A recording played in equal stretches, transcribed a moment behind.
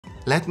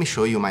Let me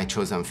show you my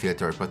chosen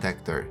filter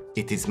protector.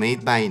 It is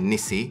made by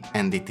T4c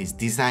and it is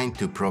designed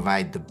to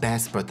provide the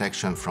best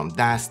protection from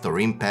dust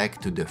or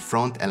impact to the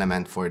front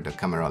element for the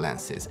camera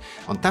lenses.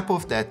 On top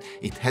of that,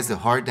 it has a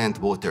hardened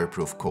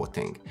waterproof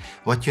coating.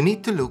 What you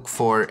need to look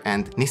for,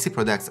 and T4c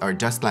products are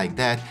just like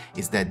that,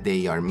 is that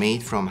they are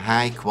made from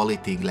high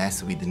quality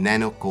glass with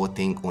nano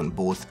coating on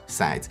both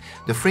sides.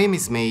 The frame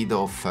is made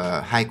of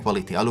high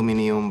quality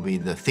aluminum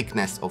with a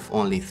thickness of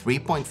only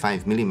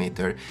 3.5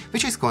 mm,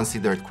 which is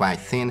considered quite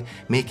thin,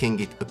 making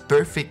it a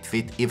perfect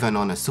fit even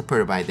on a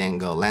super wide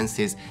angle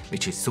lenses,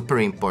 which is super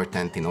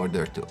important in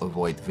order to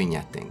avoid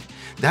vignetting.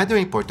 The other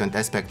important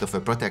aspect of a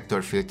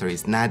protector filter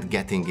is not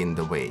getting in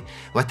the way.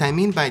 What I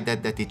mean by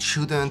that it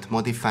shouldn't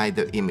modify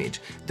the image.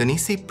 The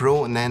T4c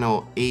Pro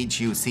Nano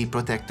HUC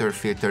protector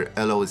filter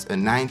allows a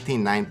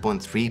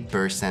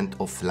 99.3%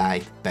 of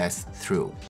light pass through.